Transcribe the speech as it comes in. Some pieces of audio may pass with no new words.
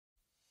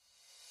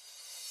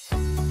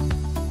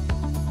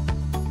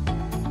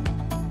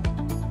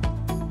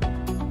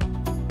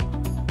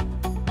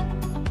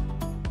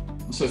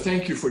So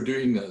thank you for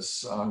doing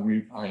this.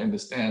 I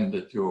understand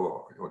that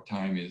your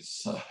time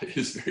is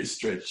is very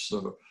stretched,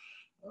 so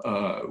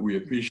we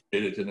appreciate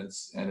it, and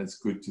it's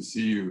good to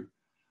see you.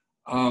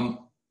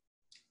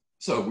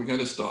 So we're going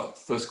to start.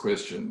 First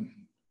question.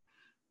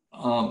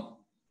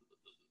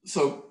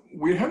 So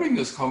we're having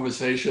this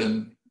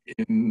conversation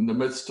in the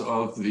midst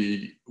of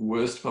the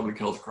worst public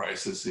health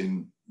crisis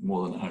in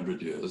more than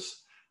 100 years.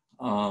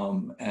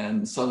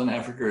 And Southern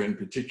Africa in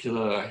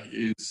particular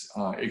is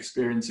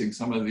experiencing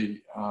some of the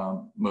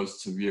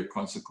most severe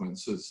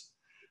consequences.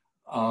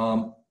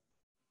 And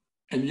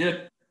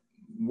yet,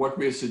 what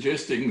we're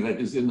suggesting that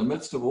is in the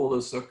midst of all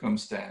this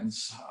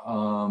circumstance,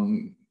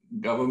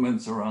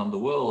 governments around the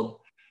world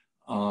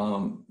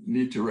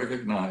need to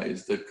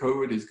recognize that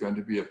COVID is going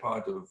to be a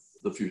part of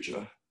the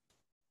future.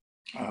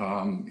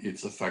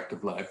 It's a fact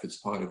of life. It's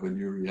part of a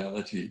new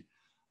reality.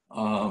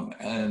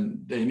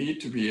 And they need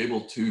to be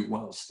able to,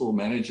 while still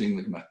managing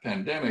the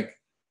pandemic,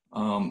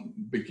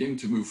 begin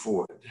to move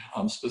forward,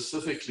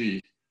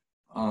 specifically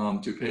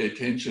to pay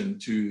attention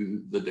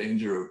to the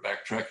danger of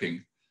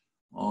backtracking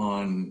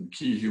on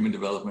key human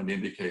development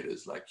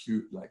indicators like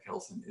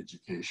health and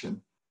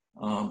education,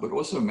 but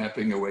also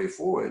mapping a way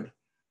forward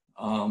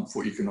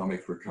for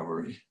economic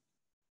recovery.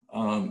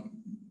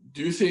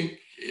 Do you think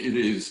it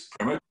is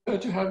premature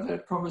to have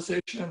that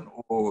conversation,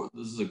 or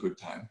this is a good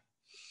time?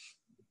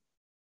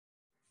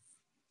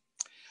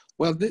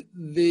 Well,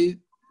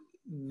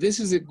 this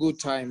is a good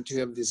time to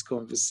have this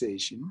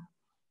conversation.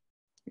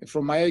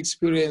 From my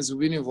experience,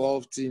 we've been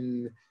involved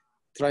in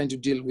trying to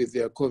deal with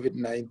the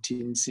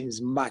COVID-19 since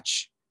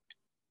March.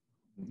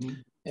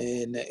 Mm-hmm.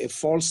 And a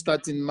false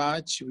start in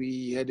March,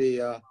 we had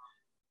a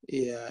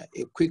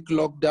quick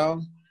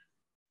lockdown.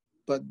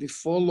 But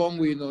before long,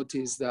 we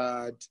noticed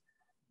that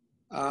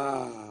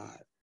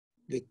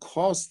the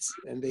costs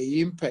and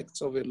the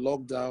impacts of a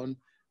lockdown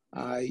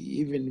are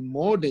even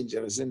more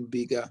dangerous and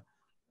bigger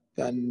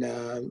than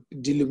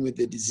dealing with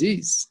the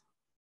disease.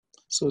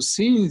 So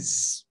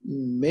since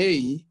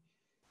May,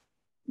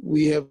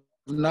 we have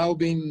now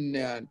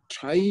been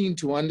trying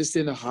to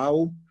understand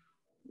how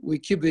we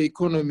keep the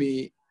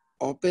economy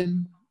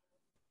open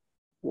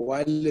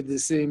while at the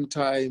same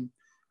time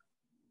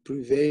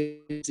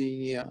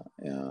preventing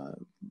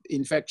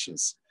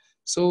infections.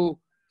 So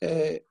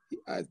I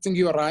think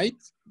you're right.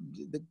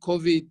 The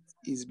COVID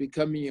is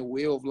becoming a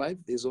way of life.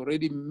 There's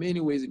already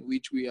many ways in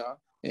which we are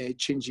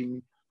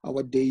changing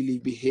our daily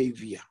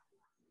behavior.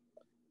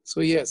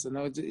 So yes,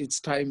 now it's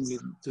time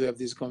to have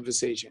this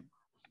conversation.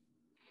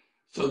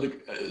 So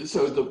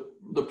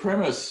the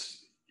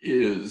premise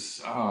is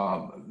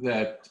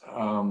that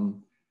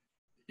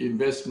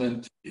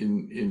investment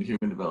in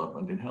human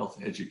development, in health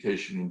and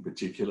education in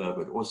particular,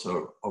 but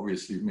also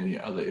obviously many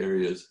other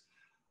areas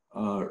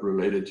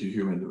related to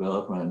human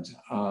development,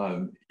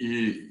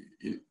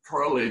 it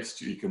correlates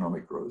to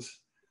economic growth.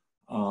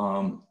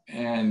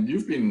 And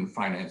you've been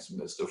finance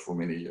minister for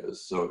many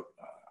years, so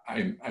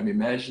I'm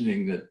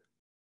imagining that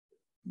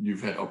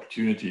you've had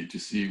opportunity to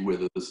see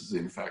whether this is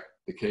in fact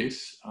the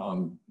case.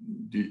 Are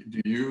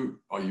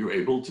you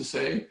able to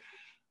say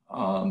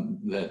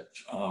that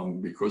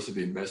because of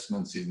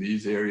investments in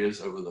these areas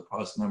over the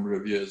past number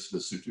of years,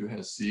 Lesotho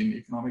has seen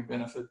economic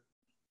benefit?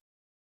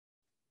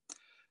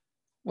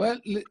 Well,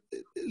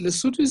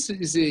 Lesotho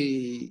is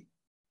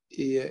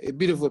a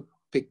bit of a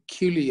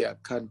peculiar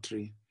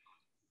country.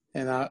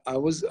 And I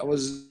was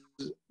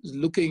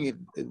looking at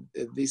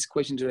this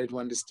question to try to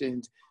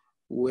understand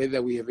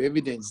whether we have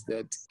evidence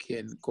that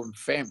can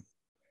confirm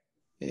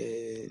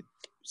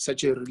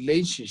such a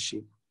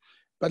relationship.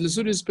 But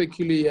Lesotho is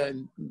peculiar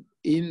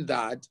in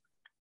that,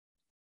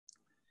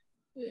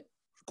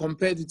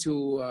 compared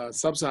to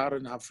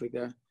sub-Saharan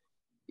Africa,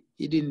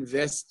 it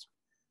invests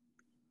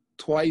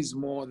twice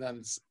more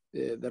than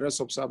the rest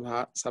of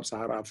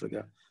sub-Saharan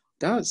Africa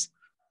does.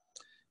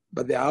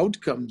 But the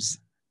outcomes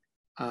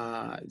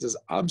are just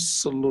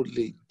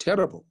absolutely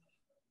terrible.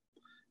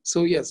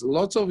 So yes,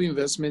 lots of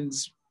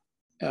investments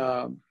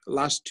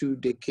last 2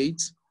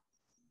 decades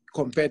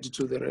compared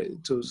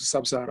to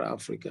sub-Saharan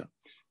Africa.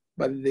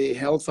 But the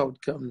health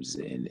outcomes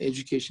and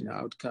education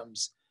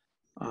outcomes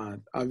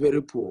are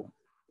very poor.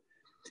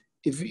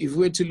 If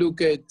we're to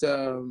look at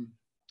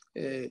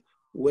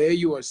where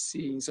you are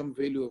seeing some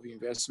value of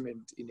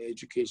investment in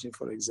education,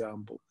 for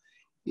example,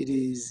 it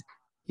is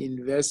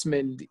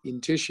investment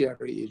in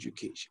tertiary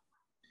education.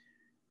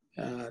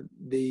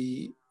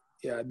 The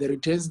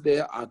returns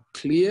there are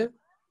clear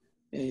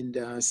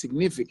and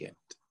significant,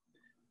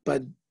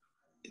 but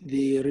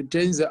the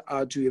returns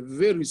are to a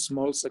very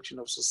small section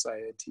of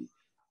society.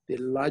 The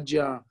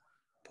larger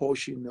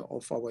portion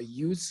of our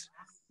youth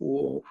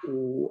who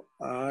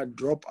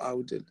drop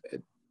out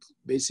at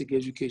basic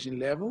education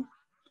level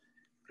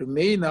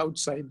remain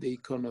outside the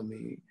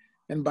economy.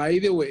 And by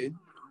the way,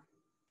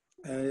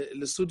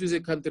 Lesotho is a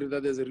country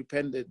that has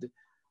depended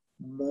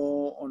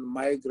more on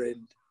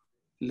migrant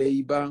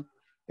labor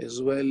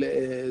as well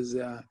as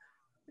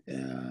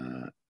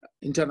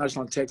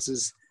international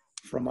taxes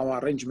from our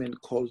arrangement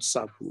called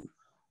SAPU.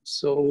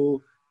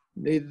 So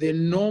the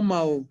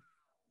normal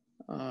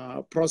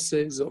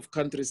process of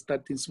countries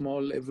starting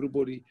small,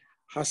 everybody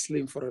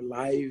hustling for a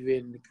life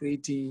and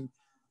creating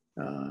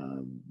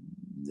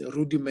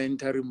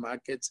rudimentary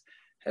markets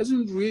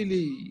hasn't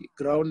really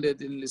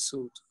grounded in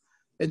Lesotho.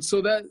 And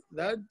so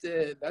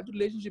that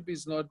relationship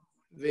is not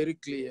very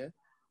clear,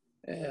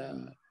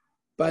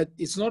 but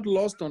it's not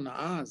lost on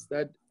us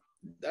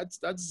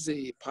that's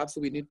a path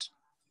we need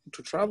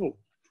to travel.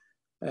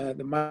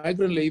 The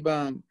migrant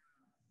labor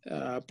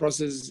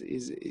process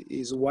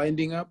is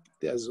winding up.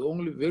 There's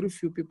only very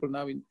few people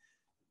now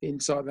in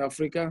South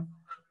Africa,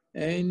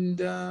 and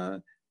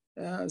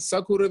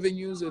SACU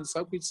revenues and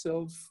SACU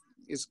itself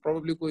is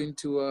probably going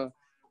to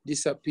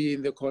disappear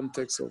in the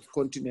context of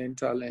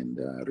continental and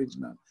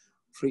regional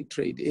free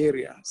trade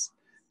areas.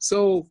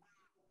 So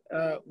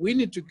we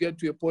need to get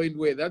to a point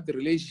where that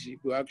relationship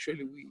will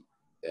actually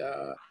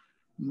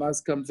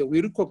must come. So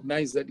we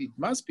recognize that it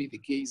must be the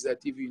case that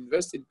if you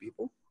invest in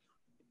people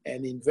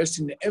and invest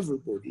in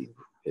everybody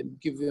and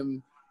give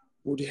them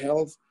good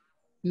health,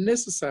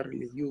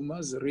 necessarily you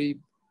must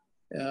reap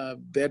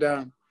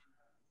better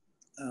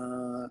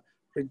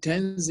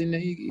returns in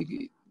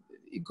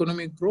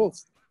economic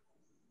growth.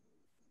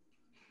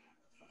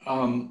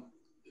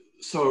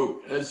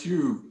 So as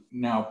you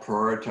now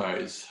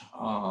prioritize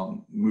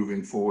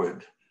moving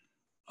forward,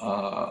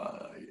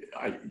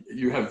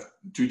 you have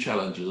two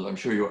challenges. I'm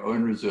sure your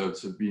own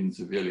reserves have been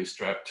severely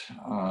strapped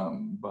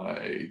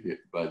by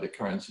the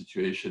current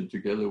situation,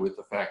 together with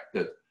the fact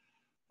that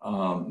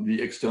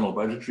the external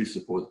budgetary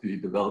support, the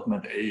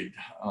development aid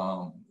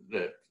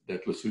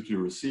that Lesotho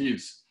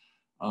receives,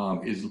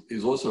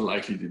 is also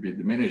likely to be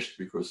diminished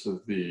because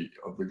of the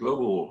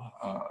global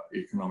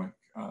economic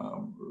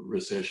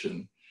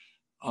recession.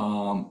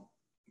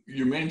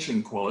 You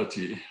mentioned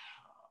quality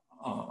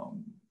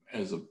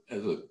as a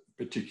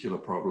particular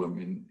problem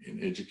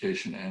in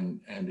education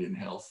and in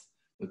health,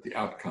 that the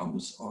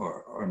outcomes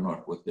are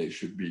not what they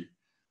should be.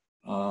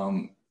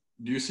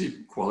 Do you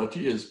see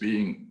quality as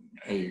being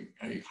a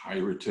high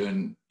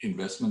return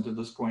investment at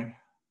this point?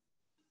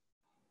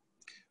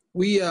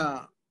 We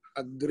are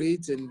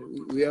agreed, and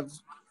we have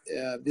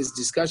these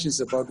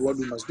discussions about what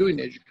we must do in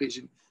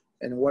education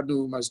and what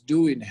we must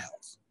do in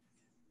health.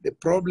 The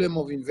problem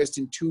of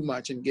investing too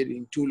much and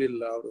getting too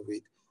little out of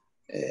it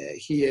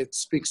here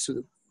speaks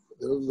to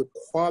the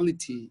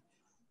quality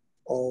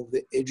of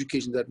the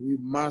education that we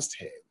must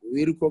have.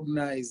 We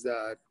recognize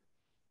that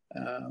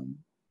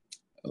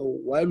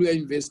while we are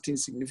investing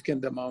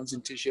significant amounts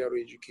in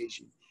tertiary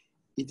education,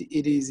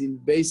 it is in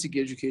basic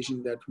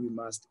education that we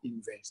must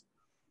invest.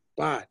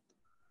 But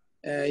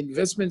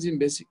investments in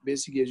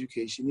basic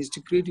education is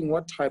to creating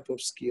what type of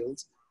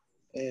skills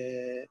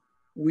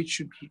which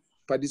should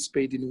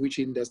participate in which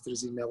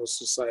industries in our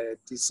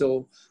society.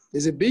 So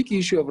there's a big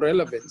issue of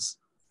relevance.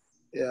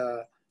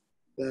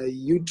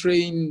 You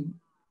train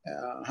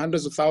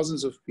hundreds of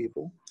thousands of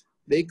people,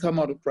 they come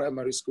out of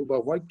primary school,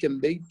 but what can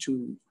they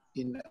do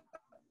in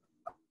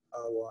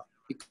our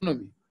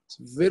economy?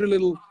 So very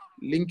little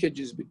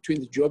linkages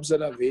between the jobs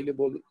that are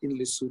available in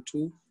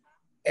Lesotho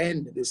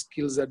and the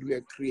skills that we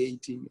are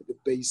creating at the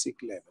basic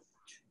level.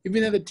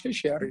 Even at the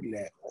tertiary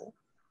level,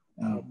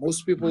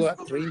 most people are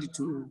trained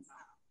to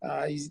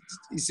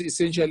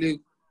essentially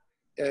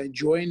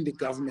join the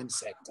government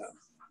sector.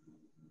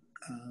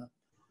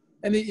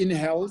 And in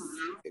health,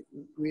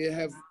 we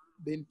have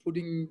been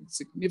putting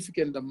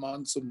significant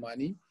amounts of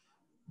money,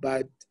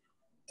 but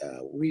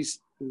we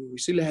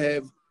still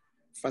have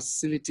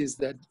facilities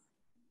that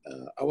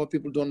our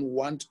people don't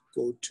want to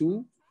go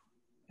to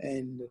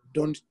and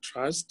don't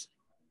trust.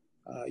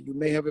 You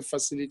may have a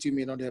facility, you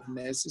may not have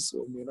nurses,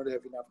 or may not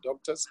have enough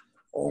doctors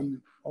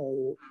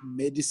or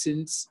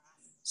medicines.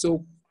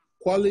 So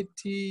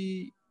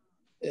quality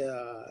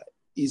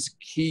is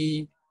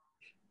key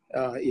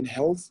in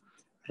health.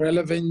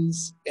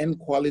 Relevance and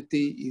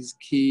quality is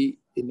key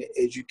in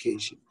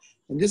education.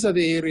 And these are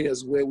the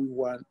areas where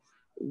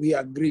we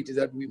agreed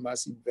that we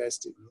must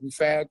invest in. In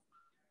fact,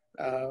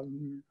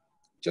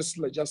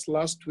 just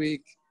last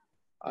week,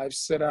 I've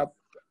set up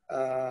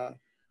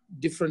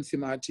different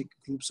thematic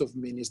groups of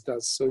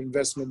ministers, so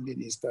investment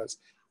ministers,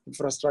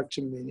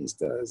 infrastructure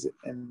ministers,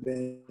 and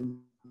then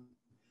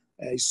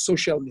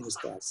social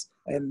ministers.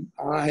 And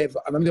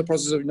I'm in the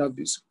process of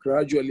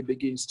gradually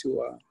begins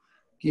to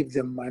give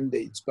them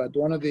mandates. But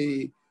one of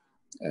the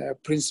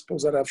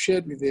principles that I've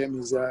shared with them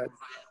is that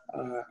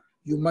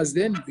you must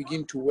then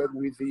begin to work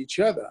with each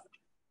other.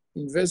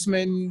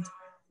 Investment,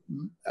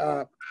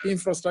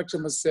 infrastructure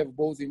must serve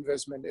both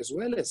investment as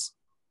well as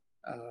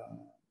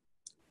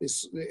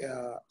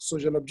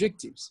social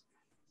objectives.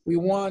 We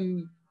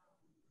want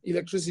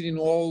electricity in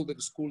all the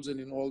schools and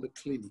in all the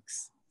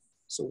clinics.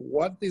 So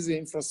what is the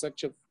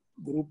infrastructure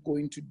group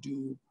going to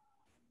do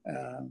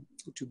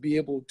to be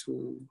able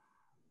to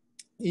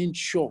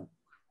ensure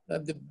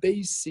that the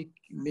basic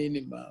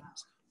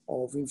minimums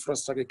of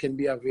infrastructure can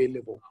be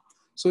available?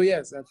 So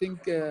yes, I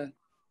think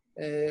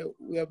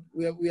we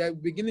are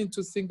beginning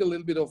to think a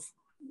little bit of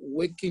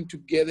working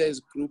together as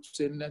groups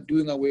and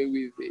doing away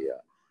with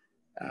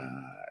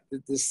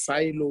the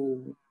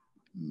silo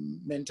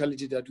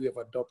mentality that we have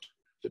adopted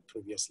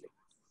previously.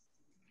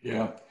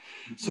 Yeah,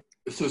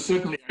 so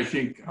certainly I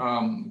think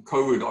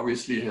COVID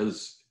obviously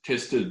has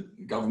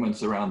tested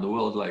governments around the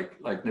world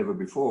like never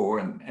before,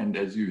 and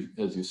as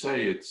you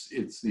say,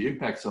 it's the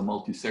impacts are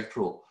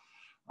multi-sectoral.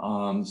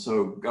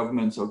 So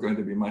governments are going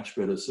to be much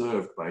better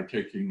served by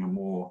taking a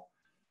more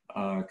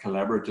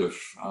collaborative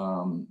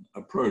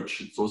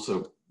approach. It's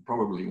also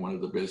probably one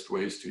of the best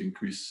ways to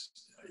increase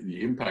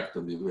the impact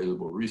of the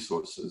available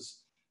resources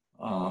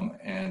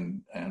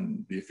and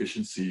the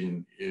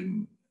efficiency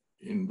in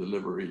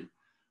delivery.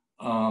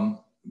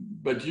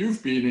 But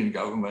you've been in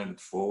government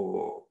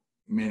for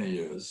many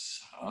years.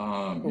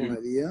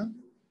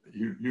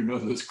 You know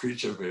this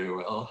creature very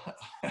well.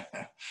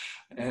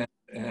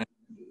 and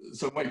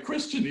so my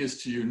question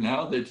is to you,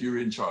 now that you're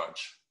in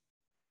charge,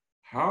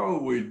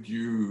 what would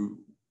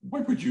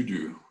you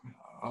do?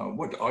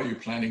 What are you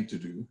planning to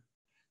do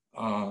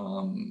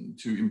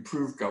to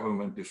improve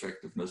government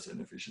effectiveness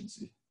and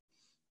efficiency?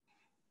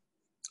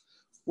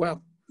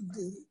 Well,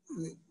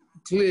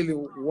 clearly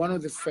one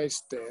of the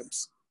first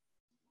steps,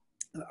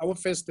 our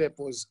first step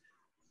was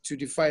to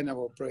define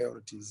our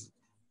priorities.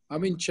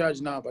 I'm in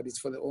charge now, but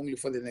it's only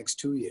for the next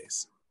 2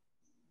 years.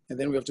 And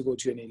then we have to go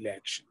to an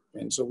election.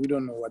 And so we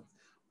don't know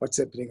what's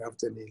happening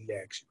after the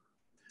election.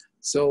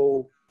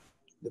 So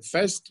the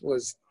first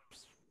was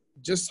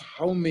just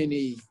how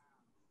many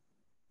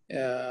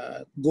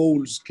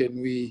goals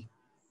can we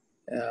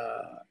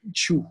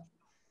chew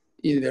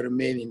in the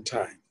remaining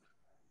time.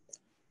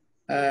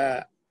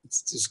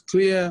 It's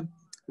clear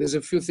there's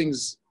a few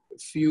things,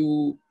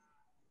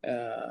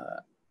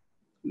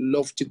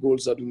 lofty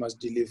goals that we must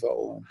deliver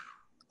on.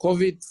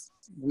 COVID,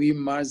 we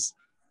must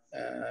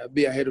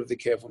be ahead of the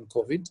curve on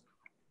COVID.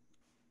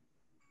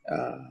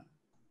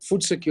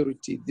 Food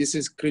security, this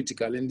is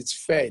critical and it's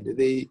fed.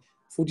 The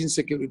food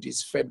insecurity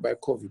is fed by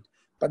COVID,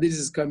 but this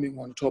is coming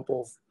on top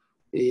of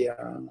a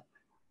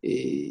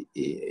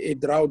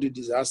drought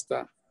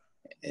disaster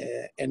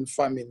and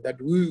famine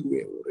that we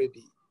were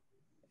already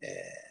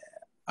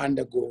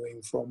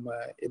undergoing from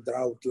a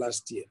drought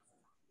last year.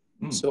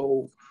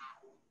 So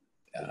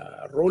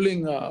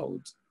rolling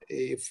out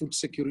a food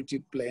security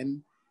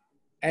plan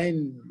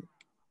and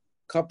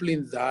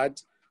coupling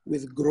that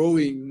with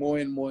growing more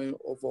and more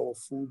of our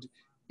food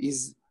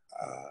is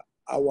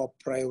our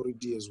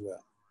priority as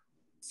well.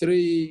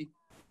 3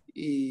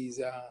 is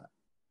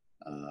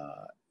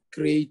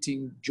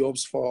creating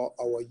jobs for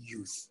our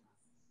youth.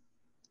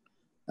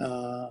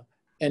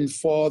 And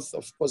 4th,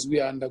 of course, we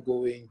are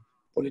undergoing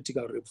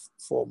political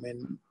reform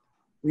and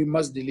we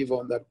must deliver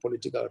on that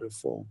political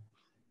reform.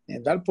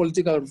 And that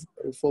political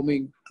reform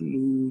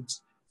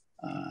includes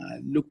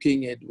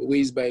looking at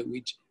ways by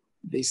which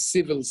the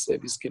civil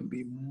service can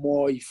be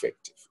more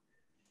effective.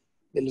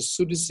 The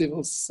Lesotho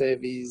civil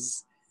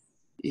service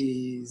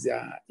is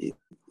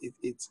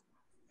it's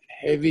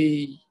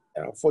heavy,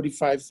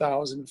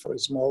 45,000 for a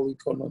small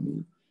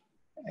economy,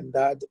 and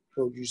that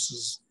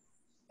produces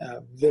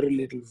very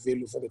little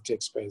value for the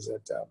taxpayers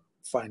that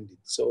fund it.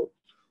 So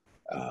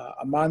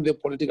among the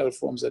political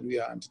reforms that we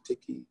are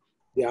undertaking,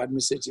 the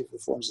administrative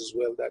reforms as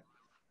well that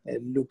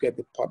look at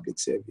the public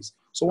service.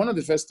 So one of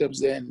the first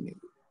steps then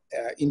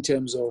in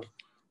terms of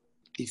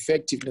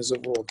effectiveness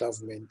of our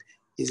government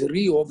is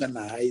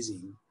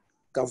reorganizing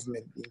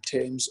government in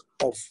terms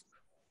of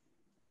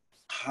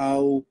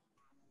how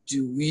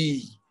do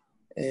we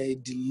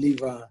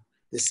deliver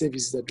the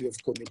services that we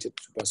have committed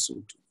to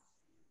pursue.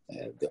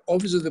 The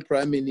Office of the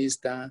Prime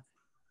Minister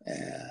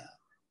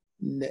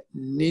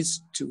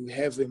needs to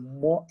have a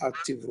more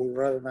active role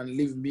rather than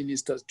leave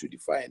ministers to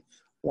define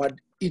what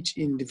each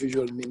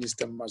individual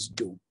minister must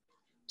do.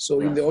 So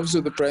in the Office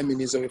of the Prime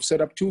Minister, we've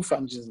set up 2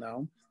 functions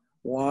now.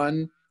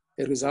 One,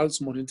 a results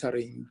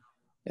monitoring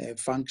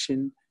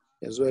function,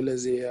 as well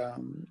as a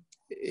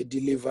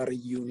delivery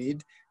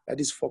unit that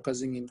is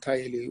focusing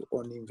entirely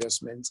on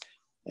investments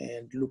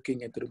and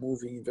looking at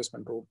removing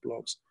investment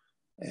roadblocks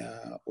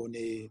on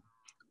a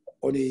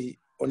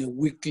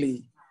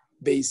weekly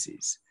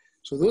basis.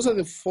 So those are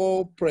the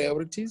 4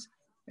 priorities,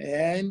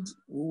 and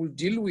we will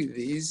deal with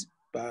these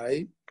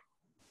by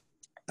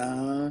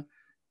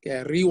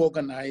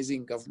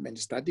reorganizing government,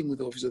 starting with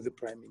the Office of the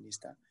Prime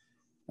Minister,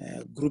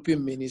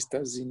 grouping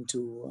ministers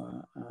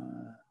into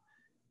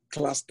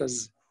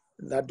clusters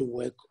that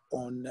work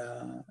on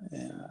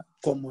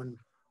common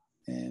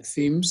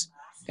themes.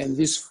 And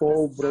these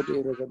 4 broad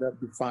areas that are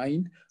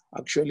defined,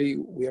 actually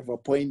we have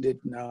appointed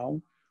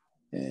now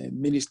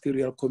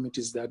ministerial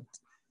committees that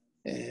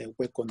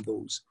work on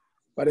those.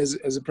 But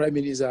as a Prime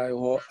Minister, I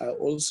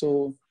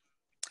also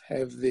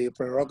have the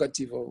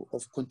prerogative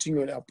of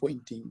continually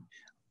appointing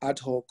ad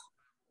hoc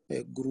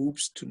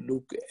groups to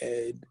look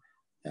at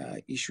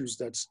issues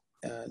that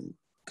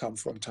come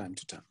from time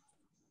to time.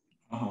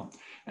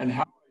 And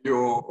how are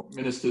your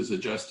ministers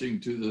adjusting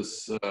to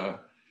this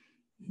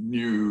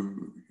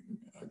new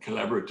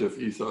collaborative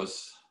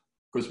ethos?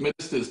 Because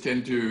ministers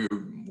tend to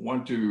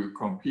want to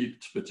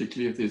compete,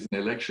 particularly if there's an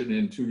election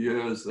in 2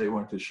 years, they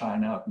want to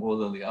shine out more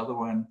than the other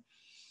one.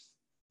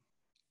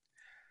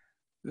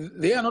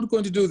 they are not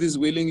going to do this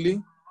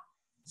willingly.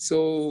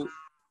 So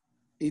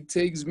it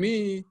takes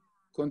me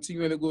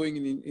continually going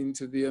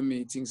into their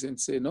meetings and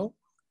say, no,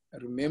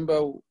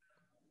 remember,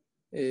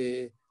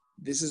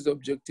 this is the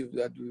objective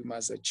that we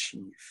must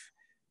achieve.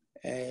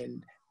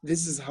 And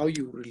this is how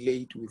you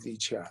relate with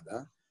each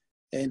other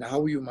and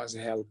how you must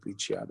help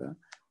each other.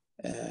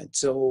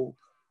 So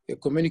the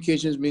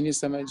communications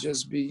minister might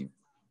just be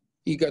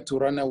eager to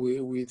run away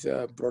with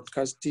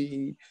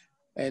broadcasting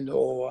and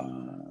or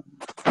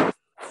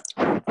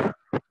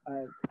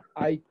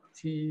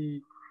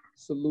IT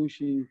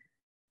solutions,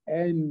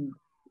 and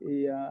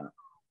a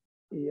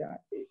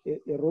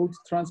road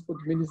transport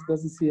minister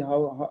doesn't see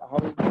how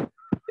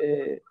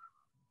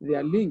they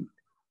are linked.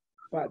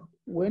 But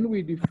when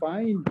we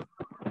define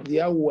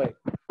their work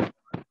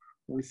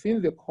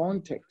within the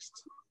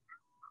context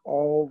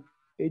of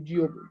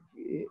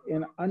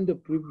an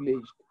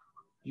underprivileged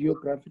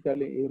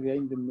geographical area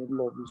in the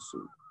middle of the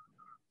South,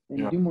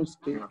 and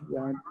demonstrate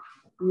that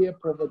here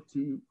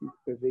poverty is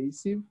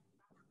pervasive,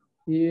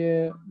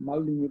 here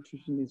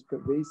malnutrition is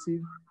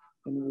pervasive,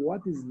 and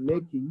what is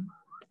lacking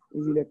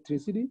is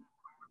electricity,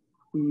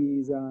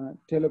 is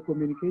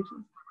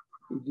telecommunications,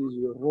 it is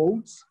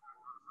roads,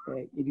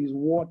 it is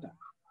water.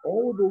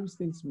 All those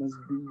things must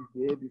be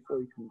there before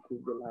you can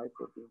improve the life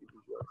of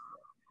individuals.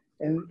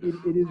 And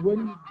it is when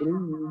you bring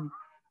in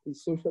the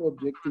social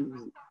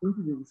objectives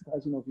into the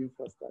discussion of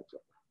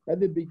infrastructure that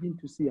they begin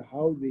to see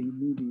how they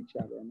need each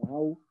other and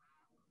how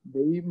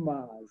they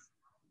must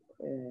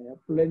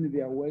plan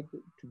their work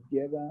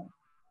together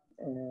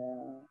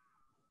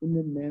in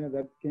a manner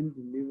that can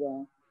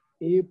deliver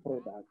a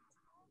product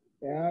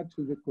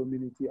to the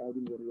community out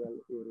in the rural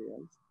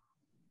areas.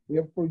 We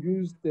have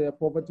produced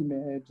poverty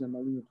maps and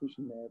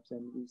malnutrition maps,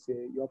 and we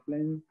say your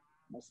plan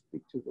must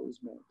stick to those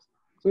maps.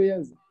 So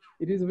yes,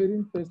 it is a very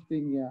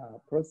interesting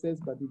process,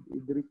 but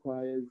it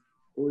requires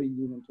going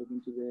in and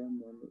talking to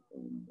them.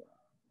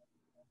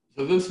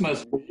 So this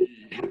must be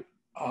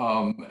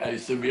a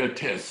severe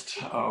test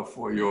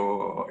for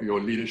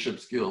your leadership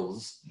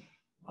skills.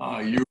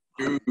 You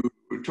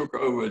took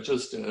over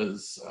just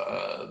as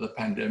the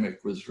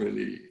pandemic was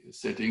really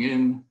setting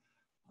in.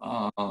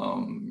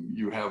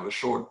 You have a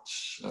short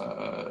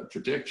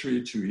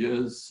trajectory, 2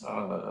 years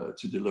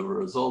to deliver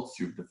results.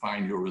 You've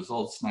defined your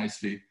results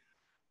nicely.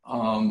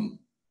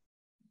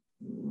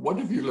 What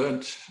have you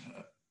learned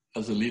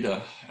as a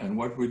leader, and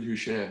what would you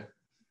share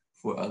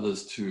for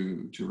others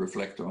to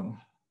reflect on?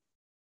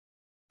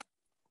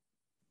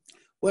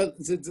 Well,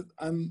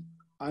 I'm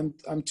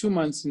 2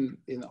 months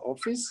in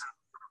office,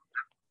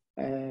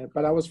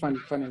 but I was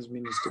finance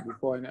minister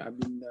before, and I've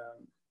been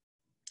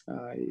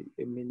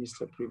a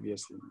minister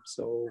previously.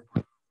 So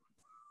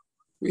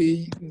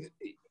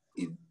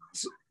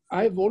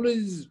I've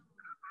always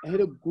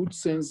had a good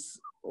sense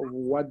of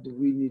what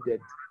we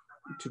needed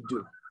to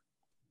do.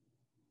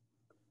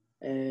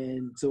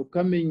 And so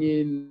coming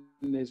in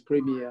as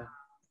premier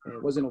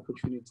was an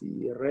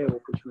opportunity, a rare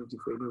opportunity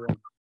for anyone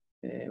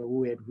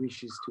who had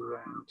wishes to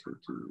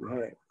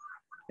have.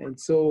 And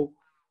so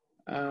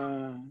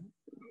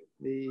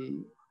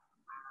the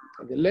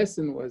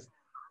lesson was,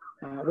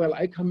 well,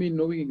 I come in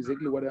knowing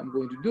exactly what I'm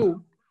going to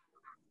do,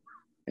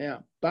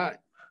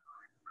 but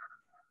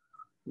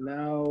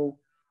now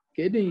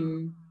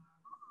getting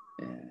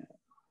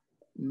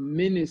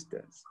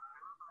ministers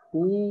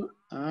who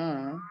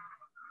are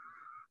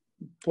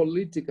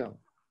political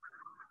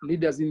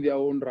leaders in their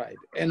own right,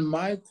 and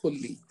my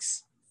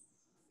colleagues,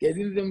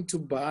 getting them to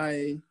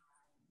buy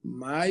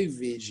my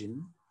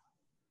vision,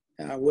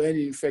 when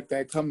in fact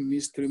I come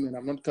midstream and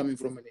I'm not coming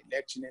from an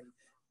election, and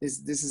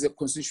this is a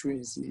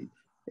constituency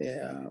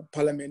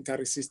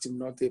parliamentary system,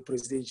 not a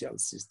presidential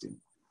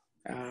system.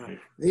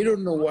 They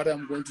don't know what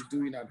I'm going to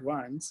do in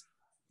advance.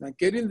 Now,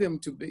 getting them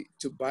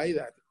to buy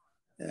that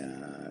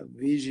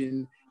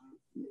vision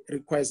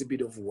requires a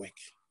bit of work.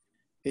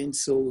 And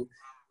so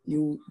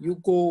you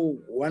go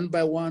one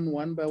by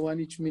one,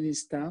 each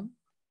minister,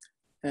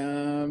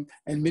 and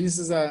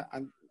ministers are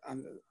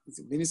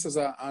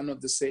not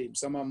the same.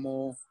 Some are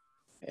more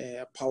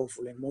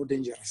powerful and more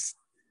dangerous.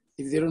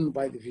 If they don't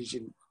buy the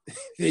vision,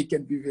 they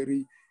can be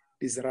very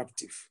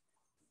disruptive.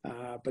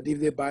 But if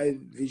they buy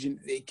vision,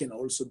 they can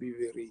also be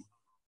very.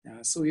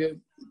 So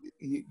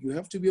you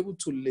have to be able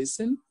to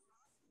listen,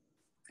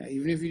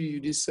 even if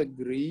you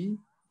disagree,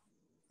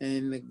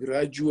 and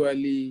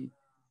gradually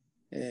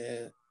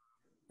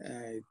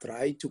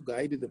try to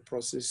guide the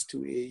process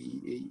to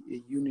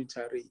a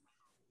unitary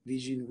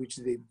vision which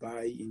they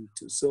buy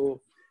into.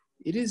 So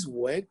it is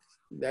work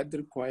that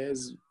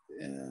requires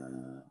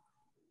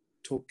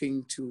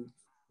talking to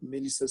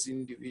ministers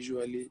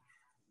individually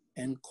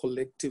and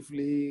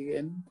collectively,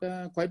 and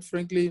quite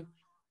frankly,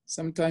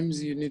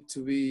 sometimes you need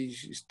to be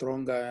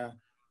stronger,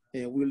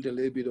 wield a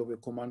little bit of a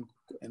command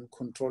and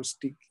control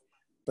stick,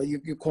 but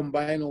you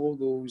combine all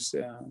those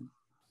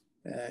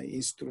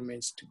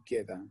instruments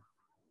together.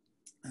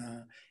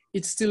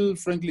 It's still,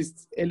 frankly,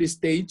 early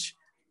stage.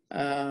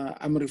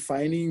 I'm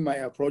refining my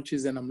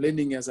approaches and I'm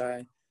learning as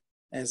I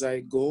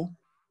go.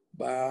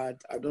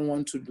 but I don't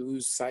want to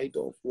lose sight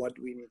of what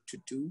we need to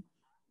do.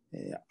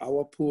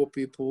 Our poor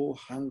people,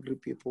 hungry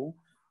people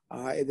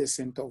are at the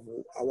center of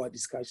our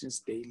discussions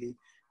daily,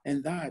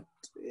 and that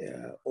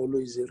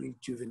always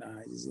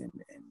rejuvenates and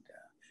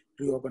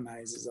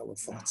reorganizes our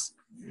thoughts.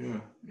 Yeah,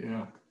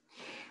 yeah.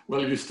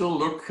 Well, you still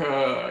look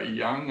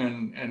young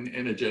and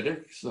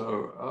energetic,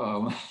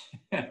 so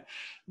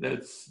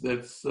that's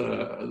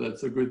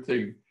a good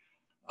thing.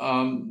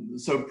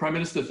 So, Prime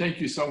Minister, thank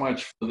you so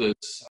much for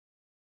this